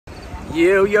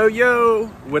Yo, yo, yo,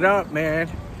 what up, man?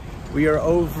 We are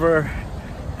over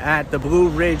at the Blue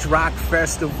Ridge Rock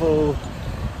Festival,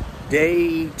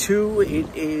 day 2.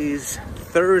 It is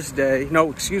Thursday.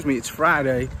 No, excuse me, it's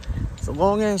Friday. It's a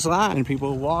long ass line.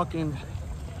 People are walking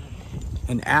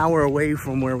an hour away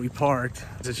from where we parked.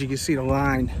 As you can see the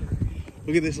line,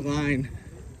 look at this line.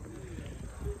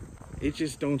 It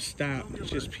just don't stop. It's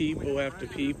just people after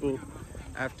people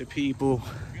after people.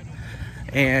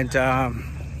 And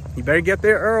you better get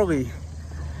there early.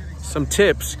 Some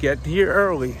tips: get here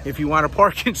early if you want a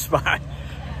parking spot.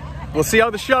 We'll see how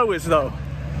the show is though.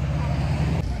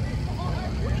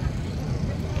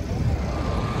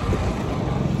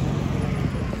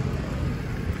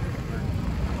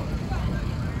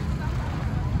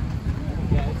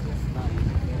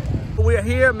 We're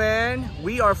here, man.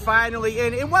 We are finally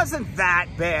in. It wasn't that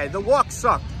bad. The walk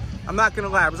sucked. I'm not gonna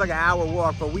lie. It was like an hour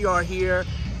walk, but we are here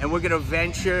and we're gonna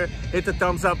venture. Hit the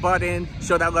thumbs up button,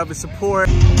 show that love and support.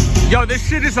 Yo, this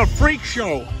shit is a freak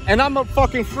show, and I'm a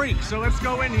fucking freak, so let's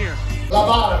go in here.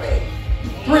 Lobotomy,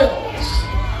 thrills,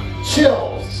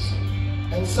 chills,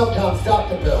 and sometimes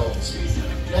Dr. Bills.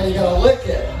 Now you gotta lick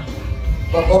it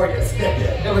before you stick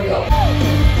it. Here we go.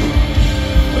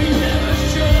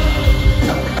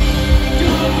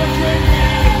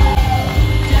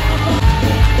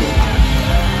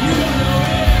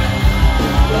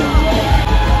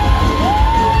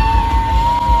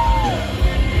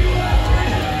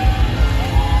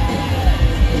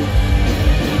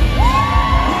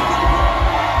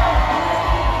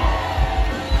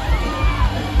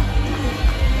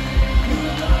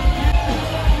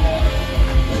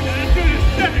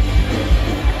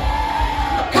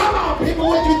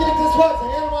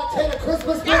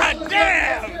 God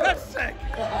damn! That's sick!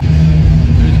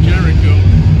 There's Jericho.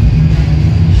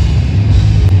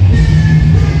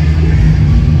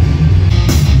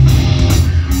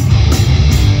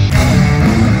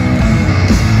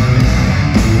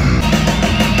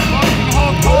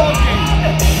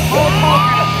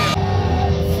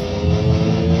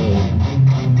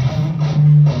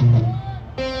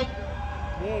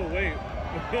 Whoa, wait.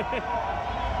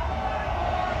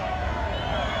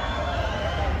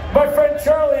 My friend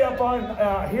Charlie up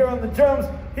on here on the drums,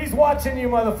 he's watching you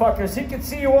motherfuckers. He can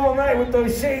see you all night with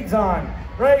those shades on,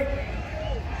 right?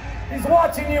 He's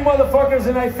watching you motherfuckers,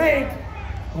 and I think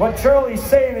what Charlie's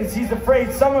saying is he's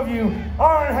afraid some of you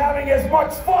aren't having as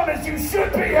much fun as you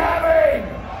should be having.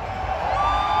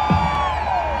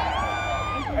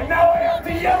 And now I have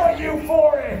to yell at you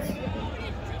for it.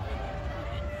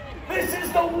 This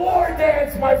is the war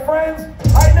dance, my friends.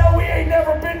 I know we ain't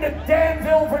never been to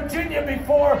Danville, Virginia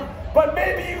before, but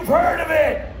maybe you've heard of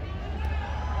it.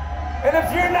 And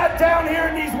if you're not down here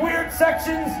in these weird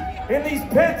sections, in these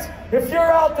pits, if you're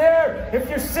out there, if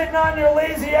you're sitting on your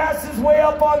lazy asses way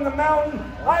up on the mountain,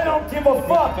 I don't give a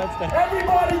fuck.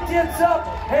 Everybody gets up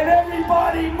and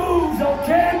everybody moves,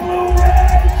 okay, Blue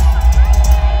Ridge?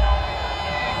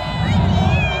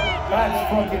 That's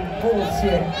fucking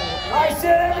bullshit. I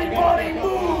said everybody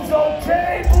moves,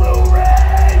 okay, Blue Ridge?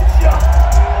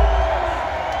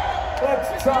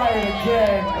 Let's try it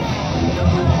again.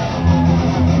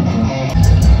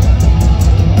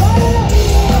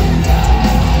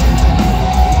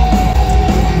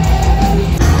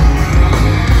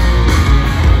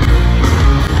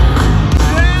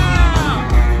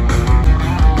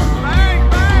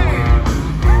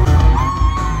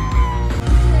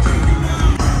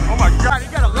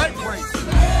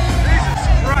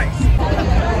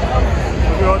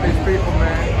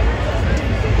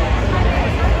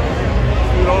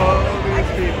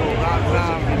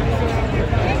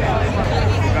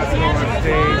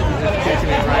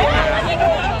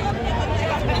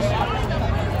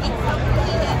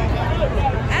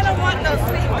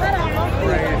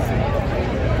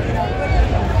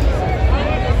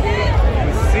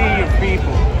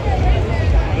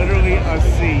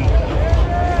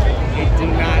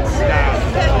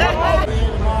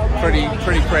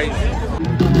 Pretty crazy.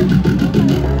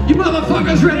 You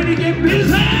motherfuckers ready to get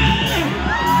busy?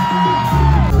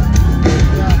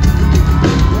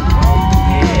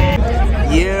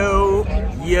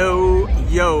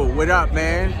 Yo, what up,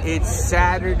 man? It's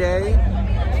Saturday,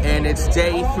 and it's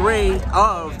day 3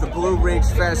 of the Blue Ridge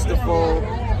Festival.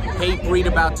 Hate Breed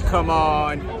about to come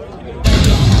on.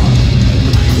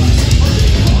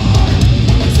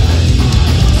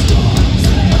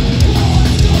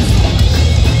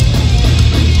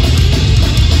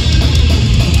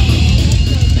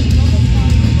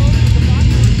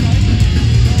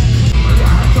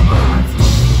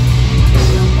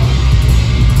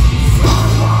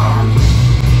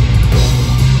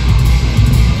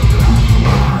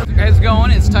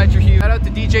 Tiger Hugh. Shout out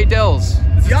to DJ Delz.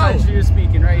 This is Tiger Hugh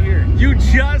speaking right here. You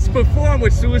just performed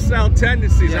with Suicidal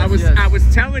Tendencies. Yes, I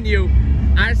was telling you,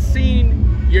 I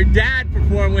seen your dad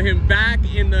perform with him back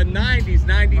in the 90s,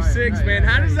 96, right, man.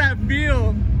 How does that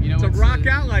feel to rock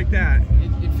out like that?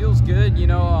 It feels good, you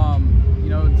know,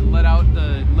 to let out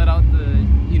the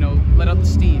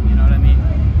steam, you know what I mean?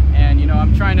 And you know,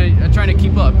 I'm trying to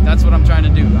keep up. That's what I'm trying to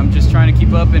do. I'm just trying to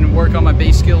keep up and work on my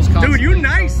bass skills constantly. Dude, you're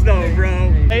nice though, bro.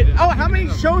 Hey, oh, how many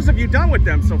shows have you done with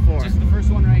them so far? Just the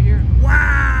first one right here.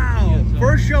 Wow! Yeah, so,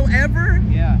 first show ever?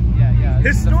 Yeah.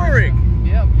 Historic.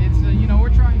 Yeah, it's you know,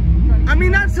 we're trying. I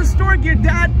mean, that's historic. Your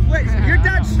dad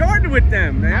started with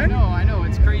them, man. I know.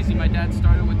 It's crazy. My dad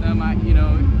started with them.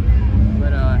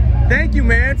 But thank you,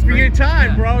 man, for your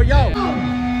time, bro. Yo.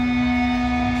 Yeah.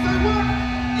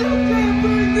 You can't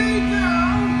bring me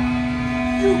down!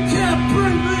 You can't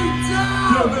bring me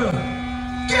down!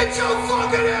 Get your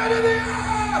fucking head in the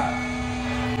air!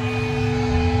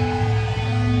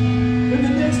 And the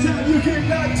next time you get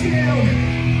knocked down,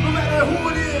 no matter who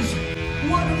it is,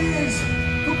 what it is,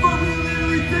 but you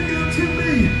literally thinking of to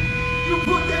me, you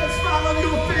put that smile on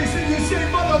your face and you say,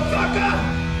 motherfucker,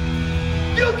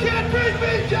 you can't bring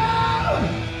me down!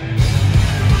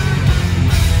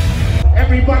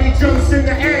 Everybody jumps in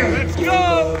the air. Let's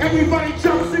go. Everybody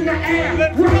jumps in the air.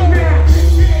 Let's right go. now.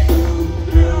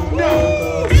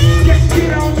 No. Just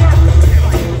get on up.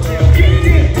 Get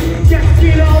in. Just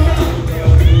get on up.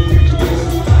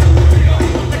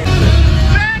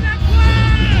 Santa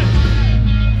Claus!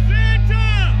 Santa!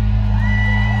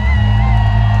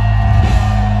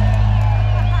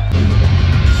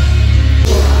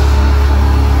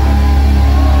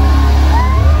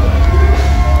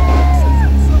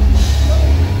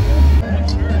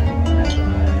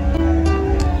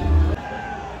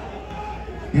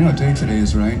 You know what day today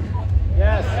is, right?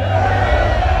 Yes.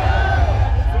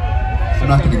 I'm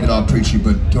not going to get all preachy,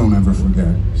 but don't ever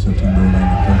forget September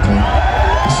 11th, okay?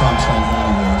 The song's called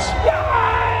Holy Wars.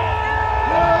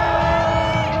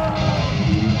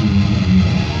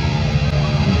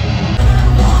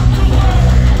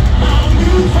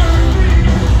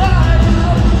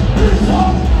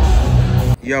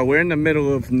 Yo, we're in the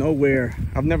middle of nowhere.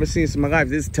 I've never seen this in my life.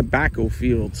 This is tobacco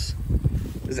fields.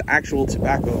 This is actual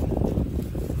tobacco.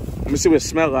 Let me see what it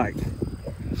smells like. It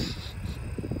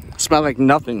smells like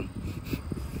nothing.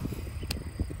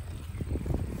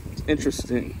 It's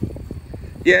interesting.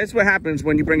 Yeah, it's what happens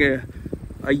when you bring a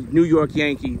New York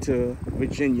Yankee to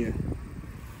Virginia.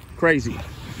 Crazy.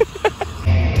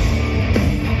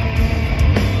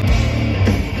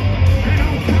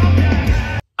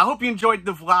 I hope you enjoyed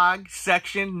the vlog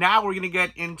section. Now we're going to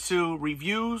get into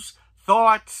reviews,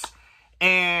 thoughts,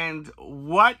 and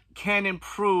what can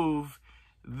improve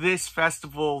this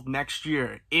festival next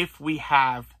year, if we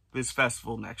have this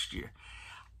festival next year.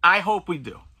 I hope we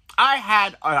do. I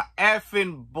had a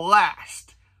effing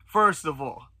blast, first of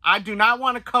all. I do not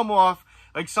want to come off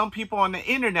like some people on the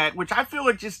internet, which I feel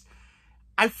like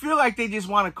they just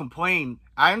want to complain.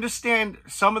 I understand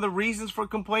some of the reasons for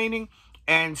complaining,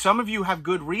 and some of you have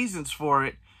good reasons for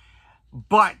it,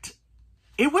 but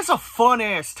it was a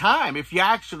fun-ass time if you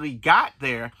actually got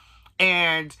there.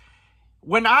 And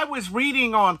when I was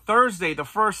reading on Thursday, the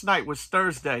first night was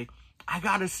Thursday, I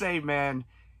gotta say, man,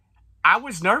 I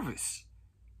was nervous.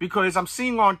 Because I'm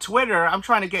seeing on Twitter, I'm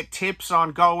trying to get tips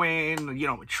on going, you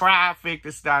know, with traffic,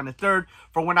 this, that, and the third,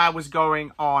 for when I was going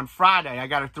on Friday. I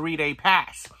got a 3-day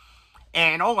pass.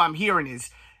 And all I'm hearing is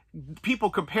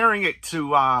people comparing it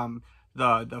to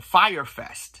the Fire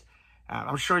Fest.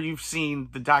 I'm sure you've seen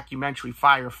the documentary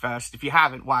Fire Fest. If you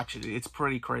haven't, watch it. It's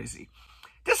pretty crazy.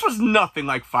 This was nothing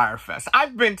like Fire Fest.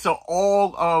 I've been to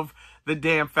all of the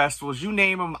damn festivals. You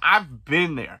name them, I've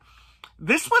been there.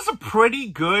 This was a pretty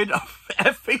good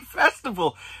effing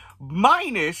festival,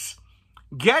 minus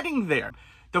getting there.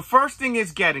 The first thing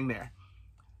is getting there.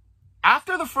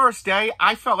 After the first day,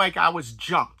 I felt like I was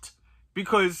jumped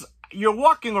because you're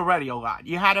walking already a lot.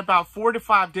 You had about 4 to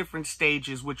 5 different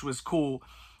stages, which was cool.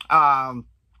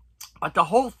 But the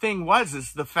whole thing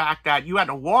is the fact that you had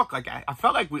to walk I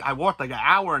felt like I walked like an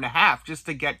hour and a half just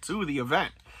to get to the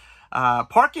event.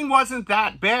 Parking wasn't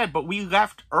that bad, but we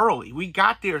left early. We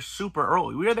got there super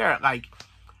early. We were there at like,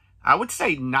 I would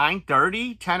say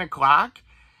 9:30, 10 o'clock,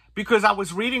 because I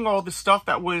was reading all the stuff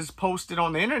that was posted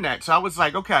on the internet. So I was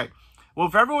like, okay, well,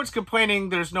 if everyone's complaining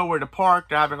there's nowhere to park,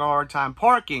 they're having a hard time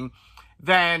parking,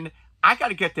 then I got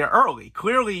to get there early.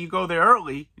 Clearly, you go there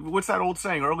early. What's that old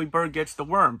saying? Early bird gets the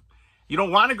worm. You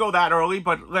don't want to go that early,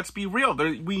 but let's be real.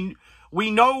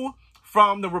 We know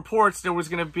from the reports there was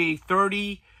going to be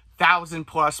 30,000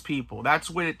 plus people. That's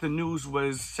what the news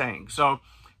was saying. So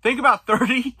think about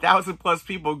 30,000 plus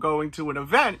people going to an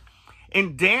event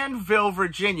in Danville,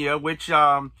 Virginia, which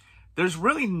there's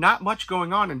really not much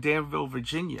going on in Danville,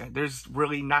 Virginia. There's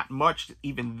really not much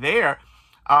even there.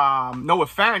 No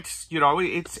offense, you know,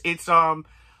 it's a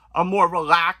more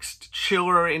relaxed,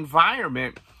 chiller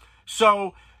environment.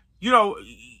 So, you know,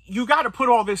 you got to put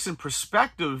all this in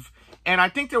perspective. And I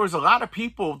think there was a lot of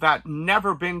people that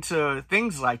never been to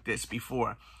things like this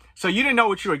before. So you didn't know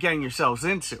what you were getting yourselves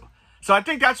into. So I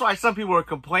think that's why some people were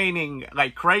complaining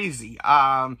like crazy.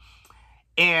 I'm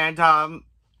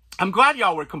glad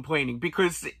y'all were complaining,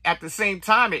 because at the same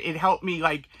time, it helped me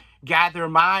like gather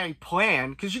my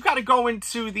plan. Because you got to go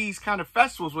into these kind of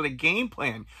festivals with a game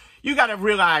plan. You got to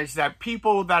realize that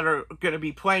people that are going to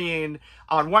be playing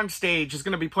on one stage is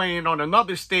going to be playing on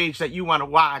another stage that you want to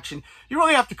watch. And you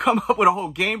really have to come up with a whole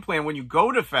game plan when you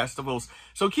go to festivals.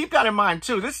 So keep that in mind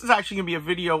too. This is actually going to be a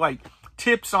video like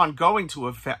tips on going to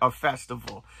a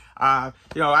festival.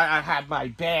 You know, I had my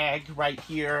bag right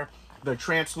here, the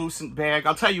translucent bag.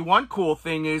 I'll tell you one cool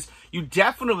thing is you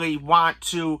definitely want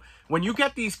to, when you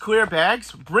get these clear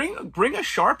bags, bring a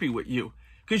Sharpie with you,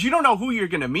 because you don't know who you're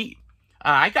going to meet.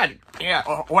 I got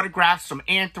autographs from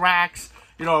Anthrax.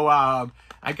 You know,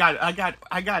 I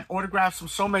got autographs from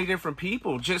so many different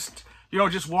people. Just, you know,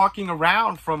 just walking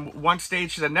around from one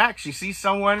stage to the next, you see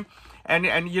someone,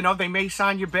 and you know, they may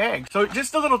sign your bag. So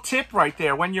just a little tip right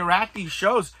there. When you're at these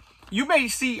shows, you may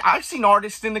see, I've seen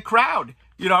artists in the crowd.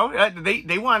 You know,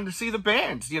 they wanted to see the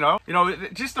bands. You know,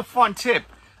 just a fun tip.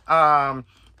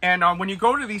 When you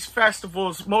go to these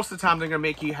festivals, most of the time they're gonna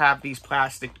make you have these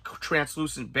plastic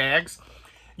translucent bags.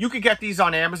 You could get these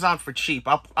on Amazon for cheap.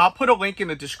 I'll put a link in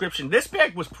the description. This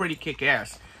bag was pretty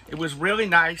kick-ass. It was really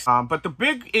nice. But the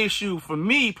big issue for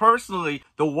me personally,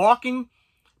 the walking,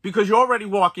 because you're already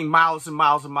walking miles and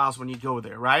miles and miles when you go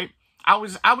there, right? I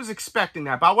was expecting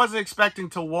that, but I wasn't expecting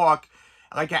to walk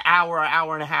like an hour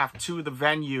and a half to the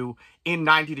venue in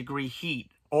 90-degree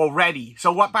heat already.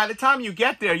 So by the time you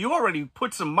get there, you already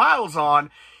put some miles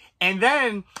on, and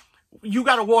then you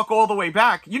got to walk all the way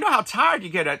back. You know how tired you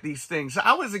get at these things.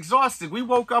 I was exhausted. We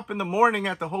woke up in the morning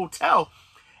at the hotel,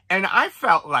 and I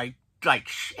felt like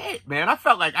shit, man. I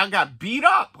felt like I got beat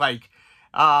up. Like,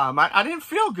 I didn't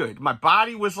feel good. My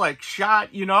body was like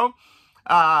shot, you know?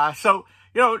 So,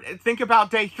 you know, think about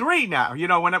day 3 now. You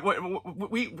know, when that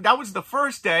was the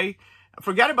first day.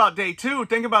 Forget about day 2.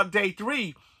 Think about day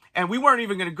 3. And we weren't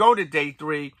even going to go to day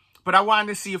 3, but I wanted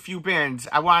to see a few bands.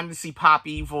 I wanted to see Pop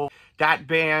Evil, that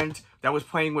band that was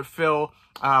playing with Phil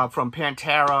from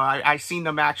Pantera. I seen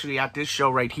them actually at this show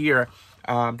right here.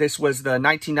 This was the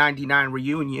 1999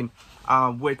 reunion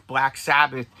with Black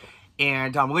Sabbath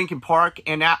and Linkin Park.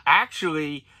 And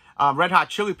actually, Red Hot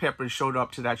Chili Peppers showed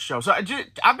up to that show. So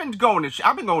I've been going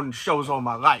to shows all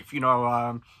my life, you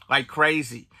know, like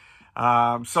crazy.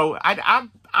 So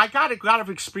I got a lot of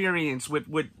experience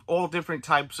with all different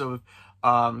types of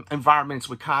environments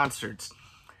with concerts.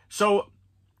 So,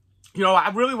 you know, I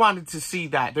really wanted to see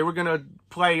that. They were going to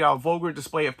play a Vulgar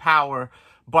Display of Power,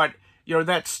 but, you know,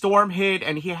 that storm hit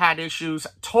and he had issues.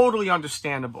 Totally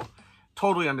understandable.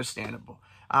 Totally understandable.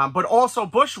 But also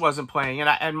Bush wasn't playing,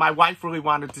 and my wife really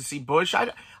wanted to see Bush.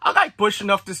 I like Bush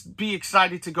enough to be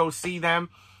excited to go see them.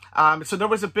 So there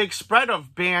was a big spread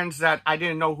of bands that I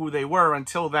didn't know who they were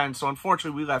until then. So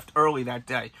unfortunately, we left early that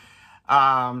day.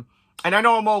 And I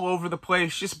know I'm all over the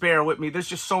place. Just bear with me. There's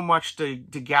just so much to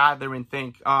gather and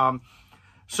think.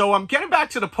 So I'm getting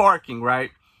back to the parking,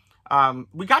 right?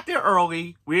 We got there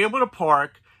early. We were able to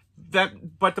park.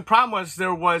 But the problem was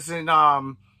there wasn't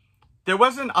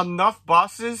enough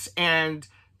buses, and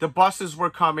the buses were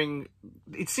coming.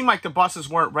 It seemed like the buses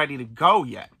weren't ready to go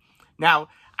yet. Now,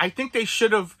 I think they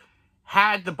should have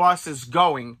had the buses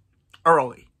going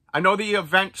early. I know the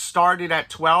event started at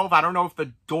 12. I don't know if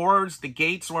the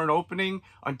gates weren't opening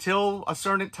until a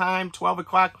certain time, 12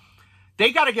 o'clock.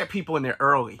 They got to get people in there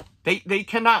early. They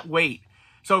cannot wait.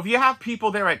 So if you have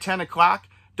people there at 10 o'clock,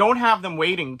 don't have them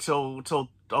waiting till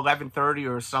 11:30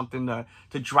 or something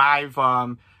to drive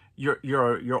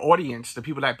your audience, the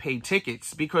people that paid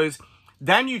tickets, because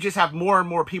then you just have more and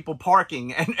more people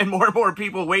parking and more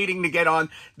people waiting to get on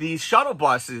these shuttle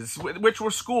buses, which were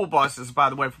school buses, by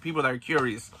the way, for people that are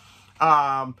curious.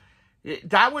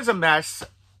 That was a mess.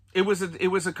 It was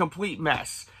a complete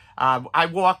mess. I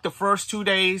walked the first 2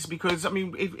 days because, I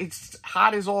mean, it's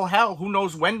hot as all hell. Who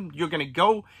knows when you're going to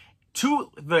go to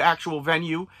the actual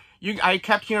venue. I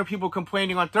kept hearing people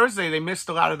complaining on Thursday they missed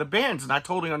a lot of the bands, and I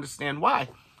totally understand why.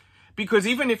 Because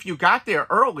even if you got there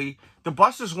early, the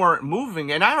buses weren't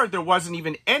moving. And I heard there wasn't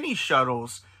even any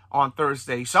shuttles on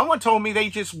Thursday. Someone told me they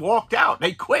just walked out.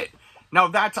 They quit. Now,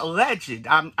 that's alleged.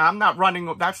 I'm not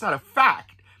running, that's not a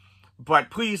fact. But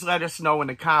please let us know in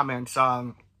the comments.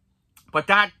 But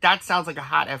that sounds like a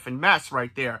hot effing mess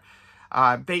right there.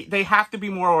 They have to be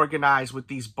more organized with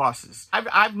these buses.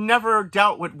 I've never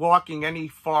dealt with walking any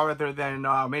farther than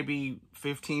maybe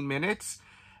 15 minutes,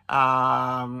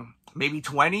 maybe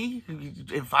 20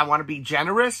 if I want to be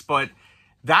generous. But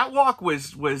that walk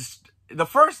was the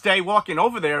first day walking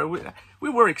over there. We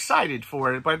were excited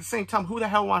for it, but at the same time, who the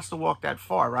hell wants to walk that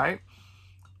far, right?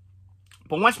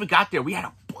 But once we got there, we had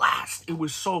a blast. It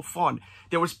was so fun.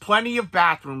 There was plenty of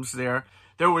bathrooms there.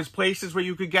 There was places where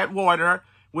you could get water,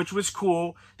 which was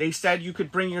cool. They said you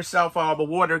could bring yourself a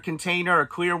water container, a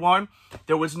clear one.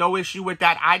 There was no issue with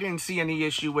that. I didn't see any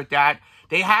issue with that.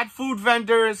 They had food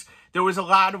vendors. There was a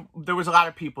lot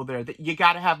of people there. You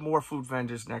got to have more food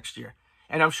vendors next year.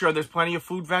 And I'm sure there's plenty of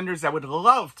food vendors that would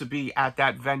love to be at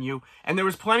that venue. And there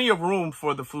was plenty of room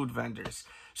for the food vendors.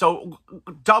 So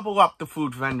double up the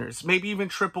food vendors. Maybe even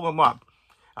triple them up.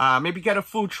 Maybe get a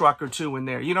food truck or two in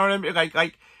there. You know what I mean?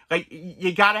 Like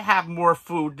you got to have more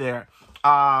food there.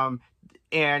 And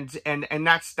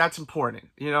that's important,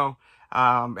 you know.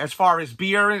 As far as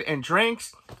beer and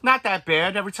drinks, not that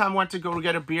bad. Every time I went to go to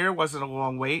get a beer, wasn't a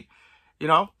long wait, you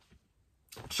know.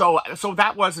 So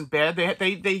that wasn't bad.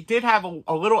 They did have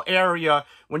a little area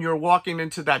when you were walking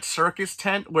into that circus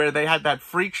tent where they had that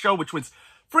freak show, which was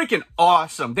freaking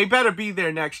awesome. They better be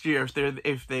there next year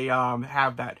if they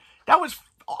have that. That was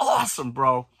awesome,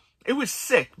 bro. It was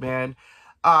sick, man.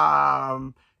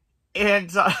 And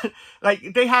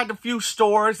like they had a few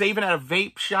stores. They even had a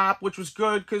vape shop, which was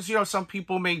good because, you know, some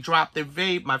people may drop their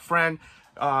vape. My friend,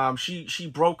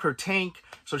 she broke her tank,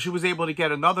 so she was able to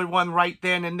get another one right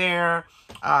then and there.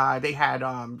 They had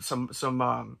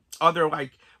some other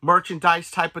like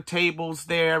merchandise type of tables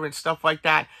there and stuff like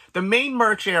that. The main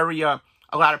merch area,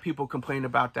 a lot of people complained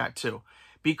about that too,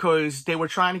 because they were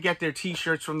trying to get their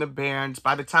t-shirts from the bands.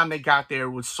 By the time they got there,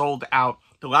 it was sold out.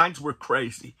 The lines were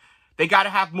crazy. They got to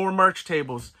have more merch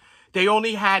tables. They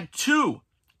only had 2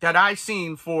 that I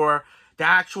seen for the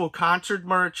actual concert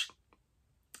merch,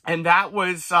 and that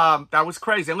was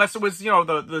crazy. Unless it was, you know,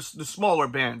 the smaller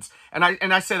bands, and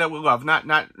I say that with love,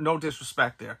 no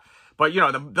disrespect there, but you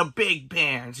know, the big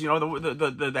bands, you know,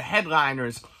 the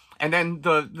headliners, and then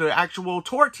the actual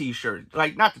tour T-shirt,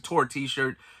 like not the tour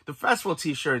T-shirt, the festival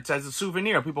T-shirts as a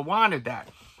souvenir. People wanted that.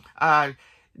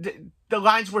 The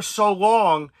lines were so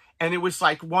long, and it was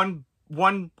like one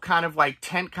kind of like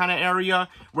tent kind of area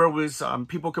where it was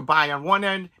people could buy on one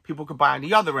end, people could buy on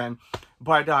the other end,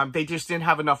 but they just didn't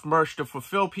have enough merch to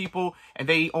fulfill people, and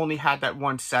they only had that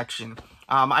one section.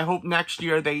 I hope next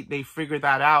year they figure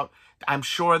that out. I'm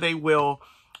sure they will.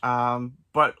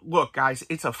 But look, guys,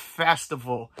 it's a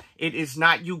festival. It is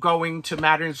not you going to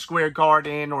Madison Square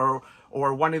Garden or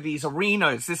one of these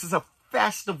arenas. This is a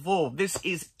festival. This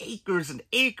is acres and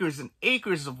acres and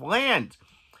acres of land.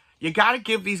 You got to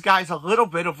give these guys a little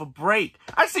bit of a break.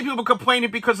 I see people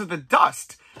complaining because of the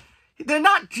dust.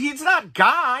 He's not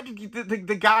God,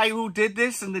 the guy who did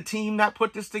this and the team that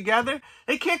put this together.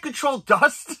 They can't control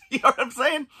dust. You know what I'm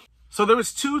saying? So there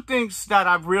was 2 things that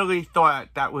I really thought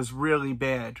that was really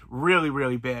bad. Really,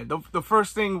 really bad. The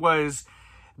first thing was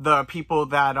the people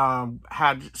that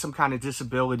had some kind of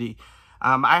disability.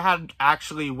 I had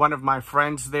actually one of my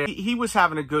friends there. He was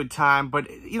having a good time,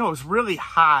 but, you know, it was really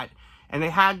hot. And they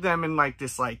had them in like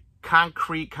this like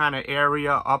concrete kind of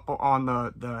area up on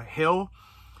the hill.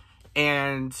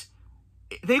 And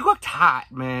they looked hot,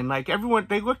 man. Like everyone,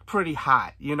 they looked pretty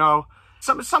hot, you know.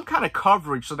 Some kind of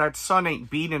coverage so that sun ain't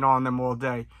beating on them all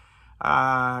day.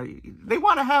 They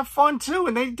want to have fun too,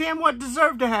 and they damn what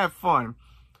deserve to have fun.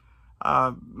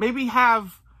 Maybe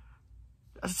have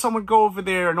someone go over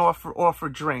there and offer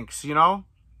drinks, you know?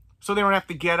 So they don't have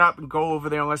to get up and go over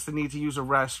there unless they need to use a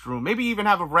restroom. Maybe even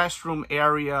have a restroom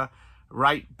area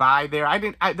right by there.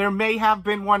 There may have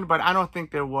been one, but I don't think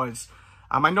there was.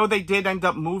 I know they did end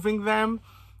up moving them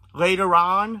later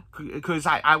on because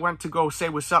I went to go say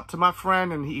what's up to my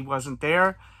friend and he wasn't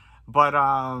there. But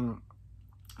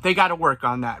they got to work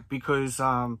on that because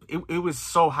it was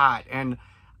so hot. And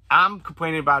I'm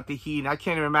complaining about the heat. I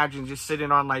can't even imagine just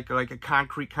sitting on like a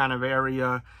concrete kind of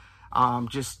area,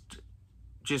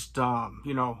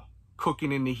 you know,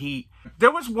 cooking in the heat.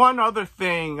 There was one other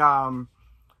thing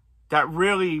that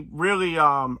really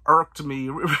irked me,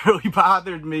 really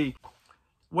bothered me,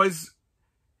 was,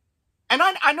 and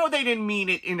I know they didn't mean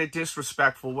it in a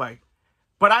disrespectful way,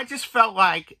 but I just felt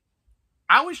like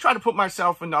I always try to put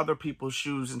myself in other people's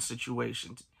shoes and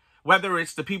situations, whether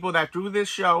it's the people that threw this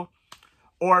show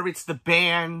or it's the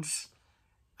bands,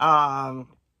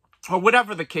 or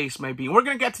whatever the case may be. We're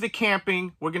going to get to the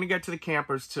camping. We're going to get to the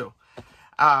campers too.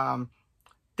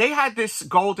 They had this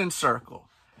golden circle.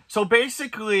 So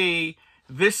basically,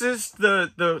 this is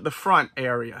the front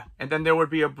area, and then there would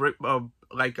be a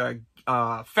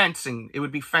fencing. It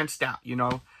would be fenced out, you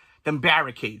know, them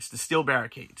barricades, the steel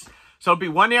barricades. So it'd be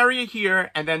one area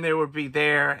here, and then they would be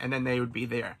there, and then they would be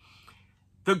there.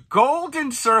 The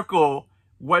golden circle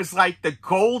was like the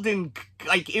golden,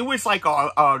 like it was like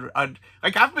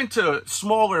like I've been to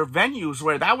smaller venues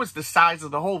where that was the size of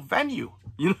the whole venue,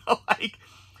 you know, like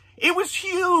it was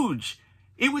huge.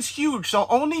 It was huge. So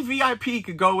only VIP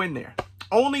could go in there.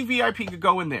 Only VIP could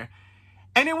go in there.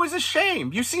 And it was a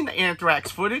shame. You've seen the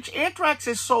Anthrax footage. Anthrax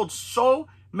has sold so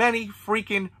many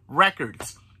freaking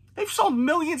records. They've sold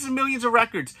millions and millions of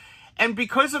records. And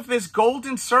because of this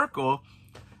golden circle,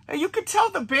 you could tell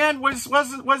the band was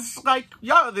like,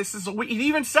 yo, this is, he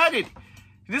even said it.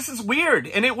 This is weird.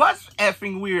 And it was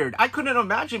effing weird. I couldn't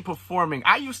imagine performing.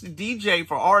 I used to DJ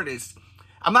for artists.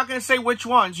 I'm not going to say which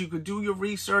ones. You could do your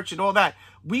research and all that.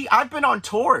 I've been on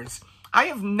tours. I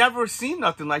have never seen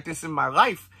nothing like this in my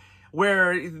life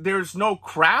where there's no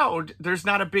crowd. There's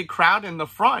not a big crowd in the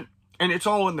front and it's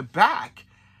all in the back.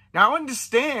 Now I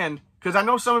understand, because I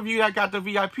know some of you that got the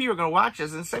VIP are going to watch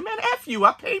this and say, man, F you,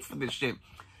 I paid for this shit.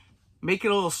 Make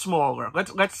it a little smaller.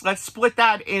 Let's split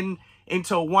that into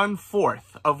 1/4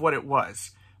 of what it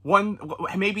was.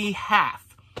 Maybe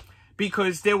half.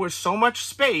 Because there was so much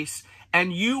space,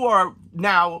 and you are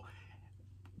now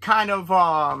kind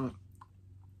of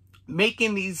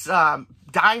making these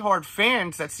diehard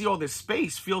fans that see all this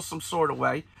space feel some sort of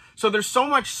way. So there's so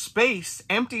much space,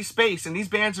 empty space, and these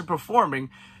bands are performing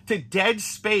to dead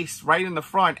space right in the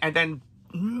front, and then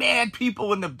mad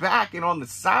people in the back and on the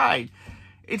side.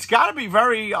 It's got to be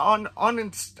very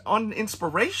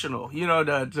uninspirational, you know,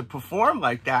 to perform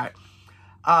like that.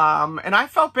 And I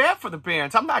felt bad for the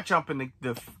bands. I'm not jumping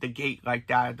the gate like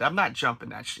that. I'm not jumping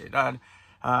that shit. When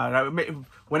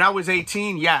I was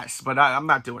 18, yes, but I'm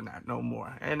not doing that no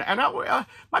more. And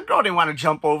my girl didn't want to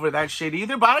jump over that shit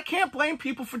either, but I can't blame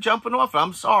people for jumping off.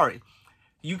 I'm sorry.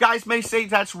 You guys may say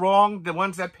that's wrong, the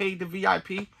ones that paid the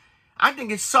VIP. I think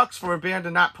it sucks for a band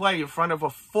to not play in front of a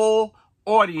full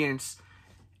audience.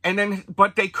 And then,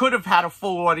 but they could have had a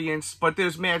full audience, but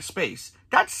there's mad space.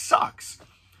 That sucks.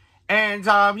 And,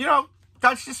 you know,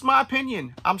 that's just my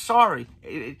opinion. I'm sorry.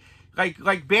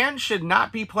 Like bands should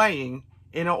not be playing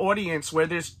in an audience where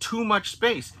there's too much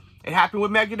space. It happened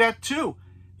with Megadeth too.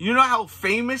 You know how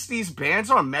famous these bands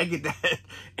are? Megadeth,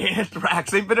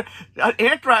 Anthrax.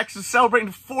 Anthrax is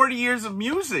celebrating 40 years of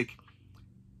music.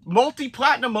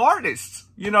 Multi-platinum artists,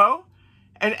 you know?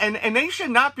 And they should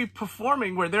not be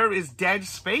performing where there is dead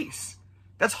space.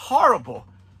 That's horrible.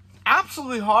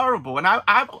 Absolutely horrible. And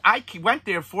I went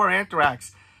there for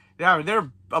Anthrax.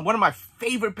 They're one of my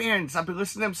favorite bands. I've been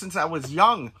listening to them since I was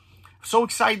young. So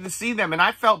excited to see them. And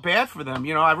I felt bad for them.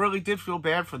 You know, I really did feel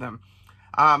bad for them.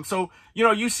 So, you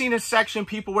know, you've seen a section,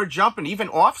 people were jumping, even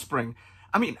Offspring.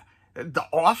 I mean, the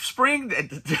Offspring, they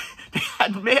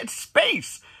had mad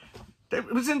space.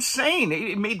 It was insane.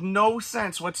 It made no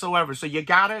sense whatsoever. So you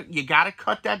gotta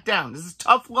cut that down. This is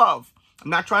tough love. I'm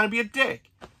not trying to be a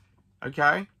dick.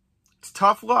 Okay? It's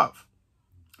tough love.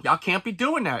 Y'all can't be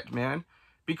doing that, man.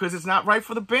 Because it's not right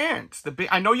for the bands.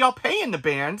 I know y'all paying the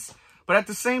bands, but at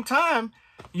the same time,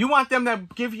 you want them to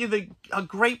give you a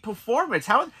great performance.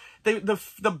 How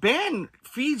the band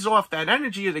feeds off that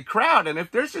energy of the crowd, and if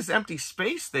there's just empty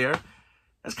space there,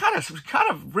 that's kind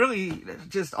of really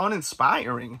just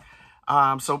uninspiring.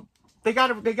 So they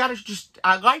gotta just,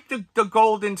 I like the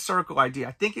golden circle idea.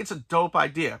 I think it's a dope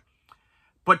idea,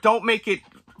 but don't make it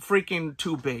freaking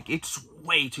too big. It's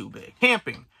way too big.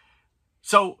 Camping.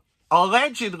 So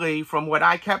allegedly, from what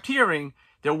I kept hearing,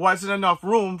 there wasn't enough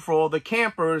room for all the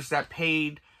campers that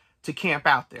paid to camp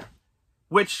out there,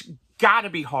 which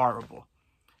gotta be horrible.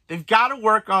 They've got to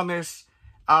work on this,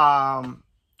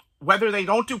 whether they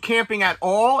don't do camping at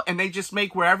all and they just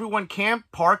make where everyone camp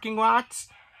parking lots,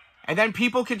 and then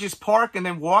people could just park and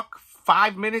then walk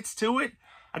 5 minutes to it.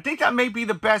 I think that may be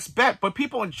the best bet, but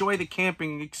people enjoy the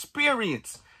camping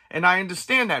experience, and I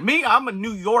understand that. Me, I'm a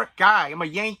New York guy. I'm a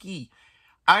Yankee.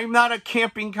 I'm not a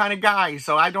camping kind of guy,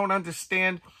 so I don't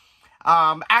understand.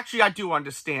 Actually, I do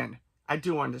understand. I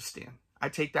do understand. I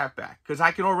take that back, because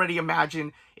I can already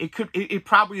imagine it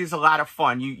probably is a lot of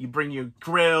fun. You bring your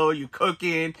grill, you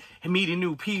cooking, and meeting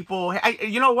new people.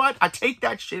 You know what? I take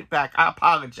that shit back. I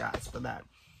apologize for that.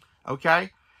 Okay?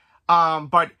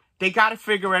 But they got to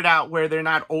figure it out where they're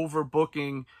not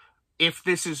overbooking if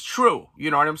this is true. You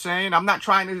know what I'm saying? I'm not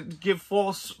trying to give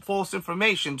false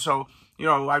information. So, You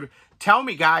know, tell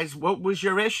me, guys, what was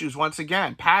your issues? Once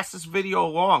again, pass this video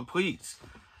along, please.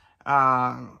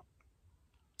 I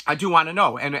do want to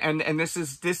know, and this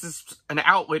is an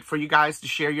outlet for you guys to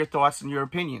share your thoughts and your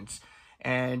opinions.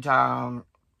 And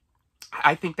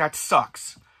I think that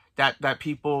sucks that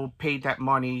people paid that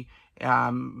money,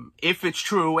 if it's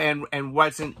true, and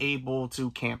wasn't able to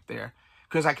camp there.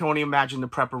 Because I can only imagine the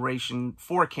preparation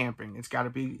for camping. It's gotta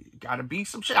be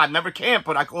some shit. I've never camped,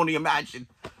 but I can only imagine.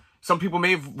 Some people may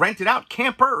have rented out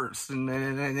campers,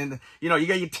 and you know, you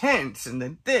got your tents, and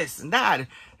then this and that.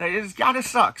 It's gotta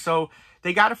suck. So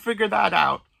they gotta figure that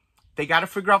out. They gotta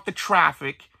figure out the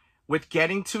traffic with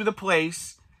getting to the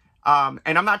place. And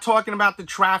I'm not talking about the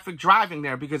traffic driving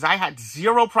there, because I had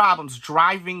zero problems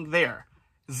driving there.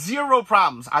 Zero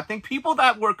problems. I think people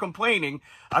that were complaining,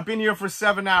 I've been here for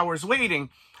 7 hours waiting,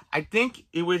 I think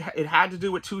it had to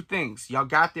do with two things. Y'all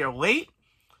got there late,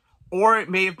 or it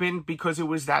may have been because it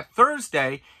was that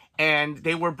Thursday and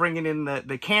they were bringing in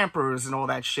the campers and all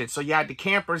that shit. So you had the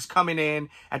campers coming in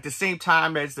at the same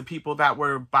time as the people that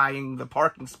were buying the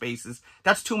parking spaces.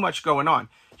 That's too much going on.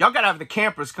 Y'all got to have the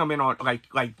campers come in on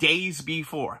like days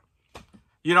before.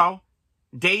 You know?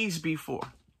 Days before.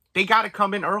 They got to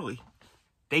come in early.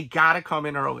 They got to come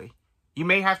in early. You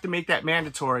may have to make that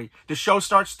mandatory. The show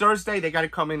starts Thursday. They got to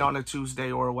come in on a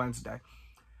Tuesday or a Wednesday.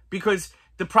 Because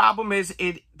the problem is,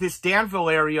 this Danville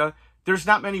area, there's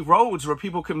not many roads where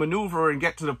people can maneuver and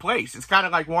get to the place. It's kind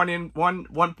of like one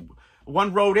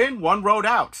road in, one road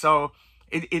out. So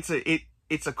it's a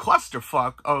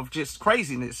clusterfuck of just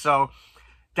craziness. So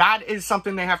that is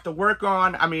something they have to work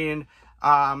on. I mean,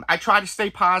 I try to stay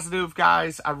positive,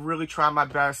 guys. I really try my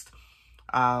best.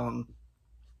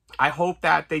 I hope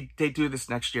that they do this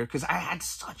next year, because I had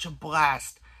such a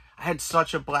blast.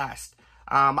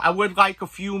 I would like a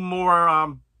few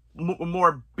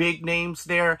more big names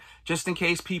there, just in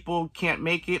case people can't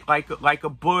make it, like a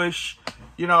Bush.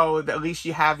 You know, at least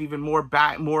you have even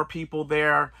more people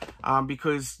there,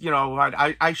 because, you know,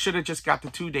 I should have just got the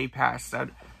 2-day pass.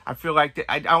 I feel like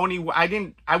I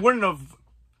wouldn't have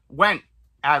went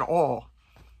at all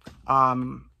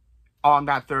on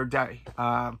that third day,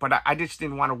 but I just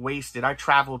didn't want to waste it. I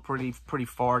traveled pretty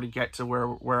far to get to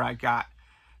where I got,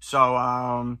 so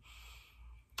I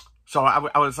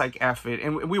was like, F it.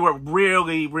 And we were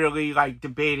really like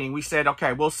debating. We said,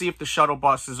 okay, we'll see if the shuttle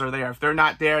buses are there. If they're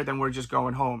not there, then we're just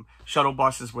going home. Shuttle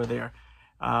buses were there.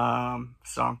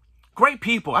 So great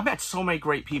people. I met so many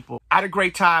great people. I had a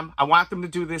great time. I want them to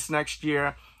do this next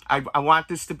year. I want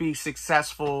this to be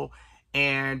successful,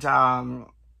 and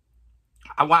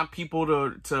I want people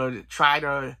to try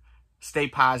to stay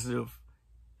positive.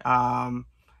 I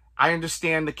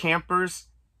understand the campers,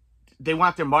 they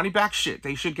want their money back. Shit,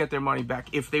 they should get their money back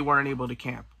if they weren't able to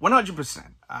camp.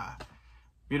 100%.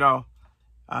 You know,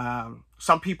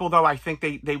 some people, though, I think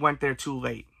they went there too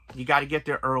late. You got to get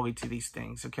there early to these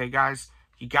things, okay, guys?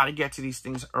 You got to get to these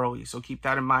things early, so keep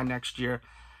that in mind next year.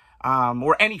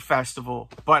 Or any festival,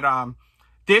 but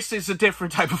this is a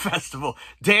different type of festival.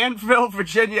 Danville,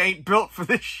 Virginia ain't built for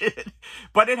this shit.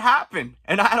 But it happened,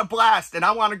 and I had a blast, and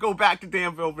I want to go back to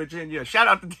Danville, Virginia. Shout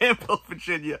out to Danville,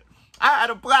 Virginia. I had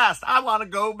a blast. I want to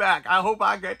go back. I hope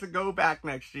I get to go back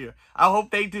next year. I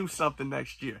hope they do something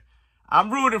next year.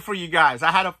 I'm rooting for you guys. I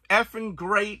had a effing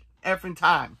great effing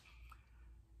time.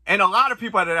 And a lot of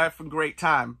people had an effing great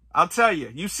time. I'll tell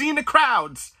you. You've seen the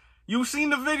crowds. You've seen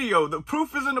the video. The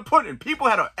proof is in the pudding. People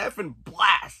had an effing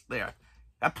blast there.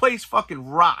 That place fucking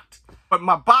rocked. But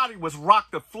my body was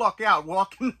rocked the fuck out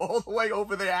walking all the way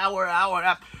over there, hour and a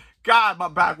half. God, my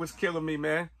back was killing me,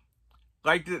 man.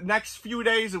 Like, the next few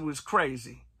days, it was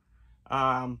crazy.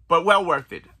 But well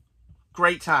worth it.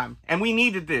 Great time. And we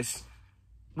needed this.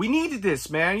 We needed this,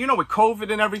 man. You know, with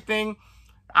COVID and everything,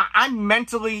 I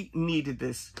mentally needed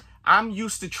this. I'm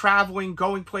used to traveling,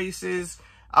 going places.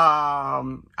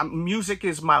 Music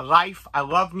is my life. I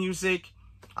love music.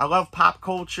 I love pop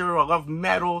culture. I love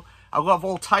metal. I love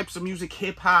all types of music,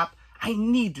 hip-hop. I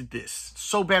needed this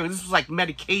so badly. This was like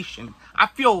medication. I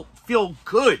feel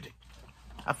good.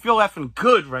 I feel effing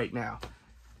good right now.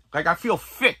 Like, I feel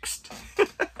fixed.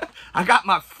 I got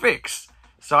my fix.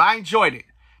 So I enjoyed it.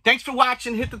 Thanks for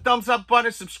watching. Hit the thumbs up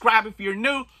button. Subscribe if you're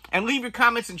new. And leave your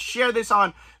comments and share this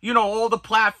on, you know, all the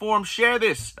platforms. Share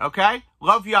this, okay?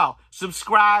 Love y'all.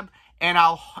 Subscribe. And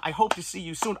I hope to see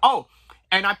you soon. Oh,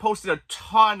 and I posted a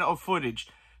ton of footage.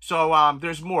 So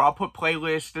there's more. I'll put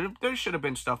playlists. There should have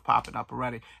been stuff popping up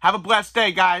already. Have a blessed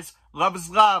day, guys. Love is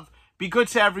love. Be good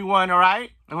to everyone, all right?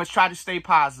 And let's try to stay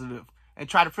positive and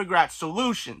try to figure out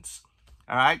solutions,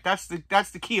 all right? That's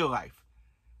the key of life.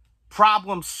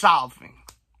 Problem solving.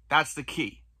 That's the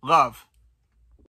key. Love.